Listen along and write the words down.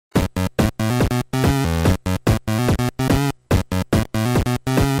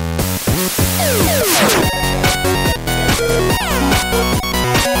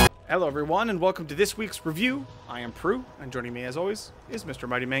everyone, and welcome to this week's review. I am Proulx, and joining me as always is Mr.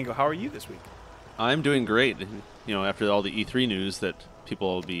 MightyMango. How are you this week? I'm doing great. You know, after all the E3 news that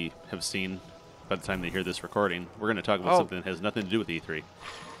people will have seen by the time they hear this recording, we're going to talk about something that has nothing to do with E3.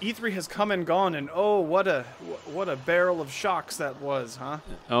 E3 has come and gone, and oh, what a barrel of shocks that was, huh?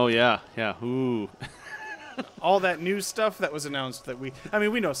 Oh yeah, ooh. All that new stuff that was announced that we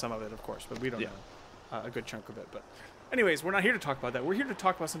know some of it, of course, but we don't know a good chunk of it. But anyways, we're not here to talk about that. We're here to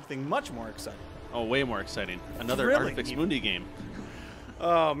talk about something much more exciting. Oh, way more exciting. Another Artifix Mundi game.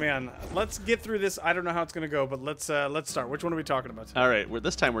 Oh man, let's get through this. I don't know how it's going to go, but let's start. Which one are we talking about today? All right,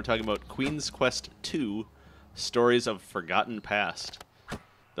 this time we're talking about Queen's Quest II: Stories of Forgotten Past.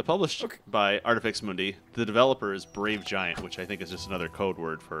 Published by Artifix Mundi. The developer is Brave Giant, which I think is just another code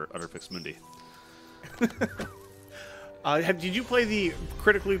word for Artifix Mundi. Did you play the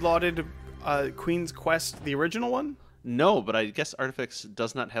critically lauded Queen's Quest, the original one? No, but I guess Artifix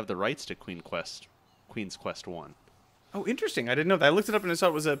does not have the rights to Queen's Quest 1. Oh, interesting. I didn't know that. I looked it up and I saw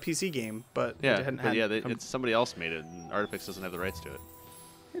it was a PC game, but yeah, it hadn't it's somebody else made it, and Artifix doesn't have the rights to it.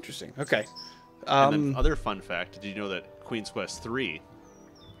 Interesting. Okay. And then other fun fact: did you know that Queen's Quest 3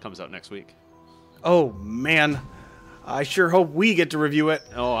 comes out next week? Oh man, I sure hope we get to review it.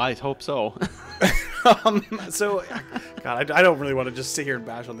 Oh, I hope so. So, God, I don't really want to just sit here and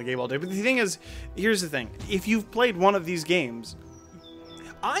bash on the game all day. But the thing is, here's the thing: if you've played one of these games,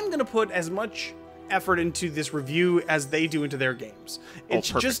 I'm gonna put as much effort into this review as they do into their games. It's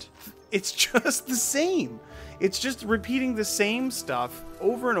just the same. It's just repeating the same stuff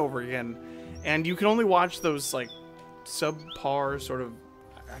over and over again, and you can only watch those like subpar sort of.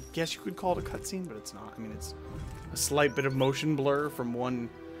 I guess you could call it a cutscene, but it's not. I mean, it's a slight bit of motion blur from one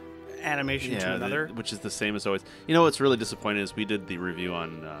animation to another. Which is the same as always. You know what's really disappointing is we did the review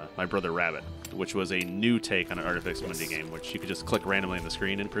on My Brother Rabbit, which was a new take on an Artifix Mundi game, which you could just click randomly on the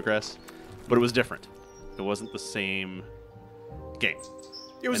screen and progress. But it was different. It wasn't the same game.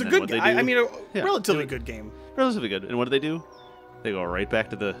 It was a good game. I mean, a relatively good game. Relatively good. And what do? They go right back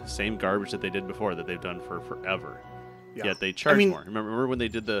to the same garbage that they did before, that they've done for forever. Yeah. Yet they charge more. Remember when they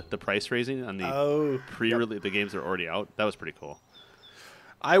did the price raising on the pre-release, the games that are already out? That was pretty cool.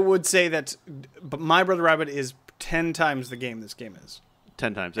 I would say that My Brother Rabbit is 10 times the game this game is.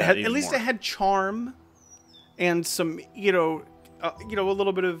 10 times. At least it had charm and some, a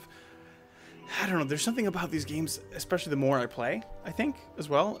little bit of, I don't know. There's something about these games, especially the more I play, I think, as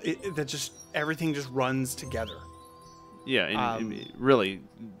well, that just everything just runs together. Yeah, and really,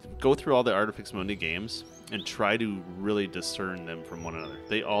 go through all the Artifix Mundi games and try to really discern them from one another.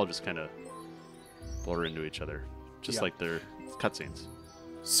 They all just kind of blur into each other, just like their cutscenes.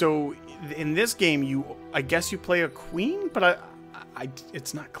 So in this game, I guess you play a queen, but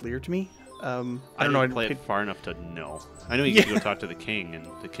it's not clear to me. I don't know. I didn't play it far enough to know. I know you get to go talk to the king, and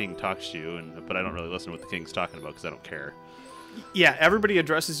the king talks to you, but I don't really listen to what the king's talking about because I don't care. Yeah, everybody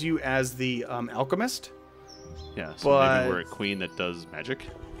addresses you as the alchemist. Yeah, so maybe we're a queen that does magic.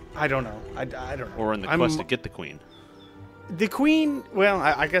 I don't know. I don't know. Or in the quest to get the queen. The queen. Well,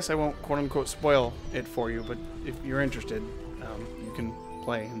 I guess I won't quote unquote spoil it for you, but if you're interested, you can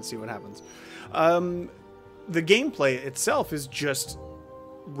play and see what happens. The gameplay itself is just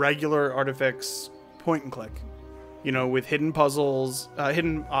regular Artifix point and click, with hidden puzzles,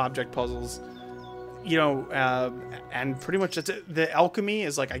 hidden object puzzles, and pretty much that's it. The alchemy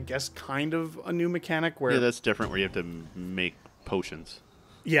is like, I guess, kind of a new mechanic where that's different, where you have to make potions.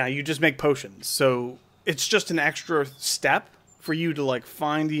 Yeah, you just make potions, so it's just an extra step for you to like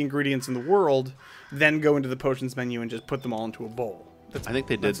find the ingredients in the world, then go into the potions menu and just put them all into a bowl. I think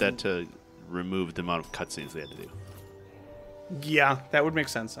they did that to remove the amount of cutscenes they had to do. Yeah, that would make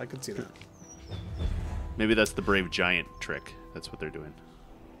sense. I could see that. Maybe that's the Brave Giant trick. That's what they're doing.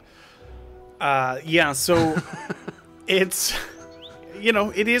 Yeah, so it's,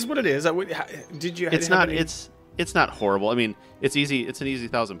 it is what it is. It's not horrible. I mean, it's easy. It's an easy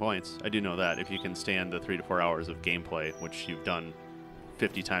 1,000 points. I do know that. If you can stand the 3 to 4 hours of gameplay, which you've done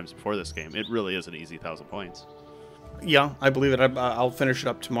 50 times before this game, it really is an easy 1,000 points. Yeah, I believe it. I'll finish it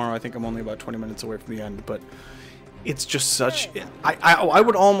up tomorrow. I think I'm only about 20 minutes away from the end, but it's just such. I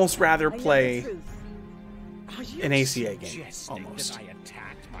would almost rather play an ACA game. Almost.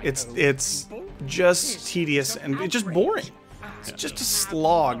 It's just tedious and it's just boring. It's just a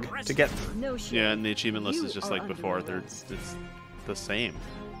slog to get through. Yeah, and the achievement list is just like before. It's the same.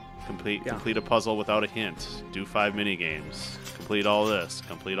 Complete a puzzle without a hint. Do 5 mini games. Complete all this.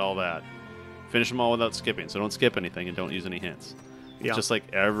 Complete all that. Finish them all without skipping. So don't skip anything and don't use any hints. It's just like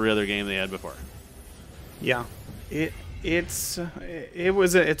every other game they had before. Yeah, it's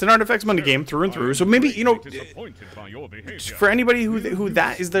an Artifacts Monday game through and through. So maybe, you know, for anybody who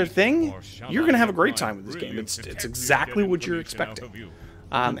that is their thing, you're gonna have a great time with this game. It's exactly what you're expecting.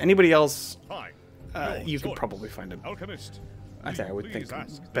 Anybody else, you could probably find it. I would think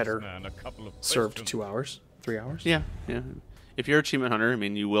better served 2 hours, 3 hours. Yeah. If you're an achievement hunter, I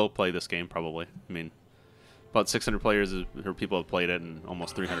mean, you will play this game probably. I mean, about 600 players or people have played it, and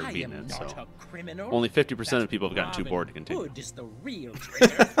almost 300 beaten it. So only 50% of people have gotten too bored to continue.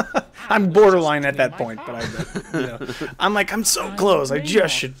 I'm borderline at that point, but I'm like, I'm so close. I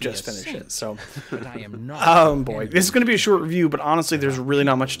should finish it. So, boy, this is going to be a short review, but honestly, there's really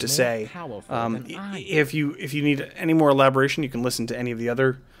not much to say. If you need any more elaboration, you can listen to any of the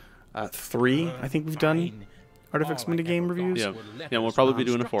other 3 I think we've done Artifacts Monday game reviews. Yeah, we'll probably be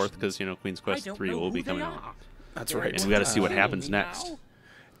doing a 4th because Queen's Quest 3 will be coming out. That's right. And we got to see what happens next.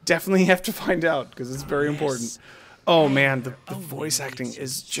 Definitely have to find out because it's very important. Oh man, the voice acting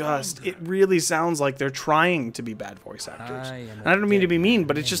is just, it really sounds like they're trying to be bad voice actors. And I don't mean to be mean,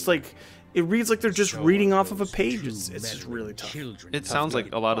 but it's just like, it reads like they're just reading off of a page. It's just really tough. It sounds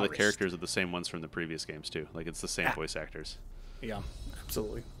like a lot of the characters are the same ones from the previous games too. Like it's the same voice actors. Yeah,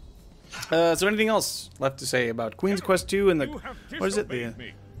 absolutely. So anything else left to say about Queen's Quest 2 and the, what is it, the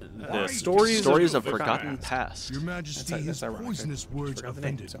stories of Forgotten Past? Your Majesty, his poisonous words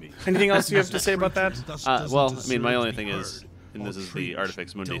offended me. Anything else you have to say about that? Well, I mean, my only thing is, and this is the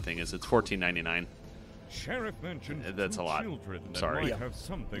Artifacts Mundi thing, is it's $14.99. That's a lot. Sorry.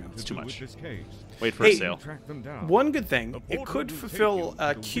 It's too much. Wait for a sale. One good thing, it could fulfill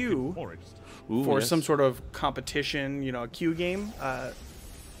a queue for some sort of competition, a queue game.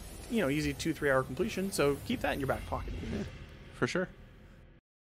 Easy 2-3 hour completion, so keep that in your back pocket. For sure.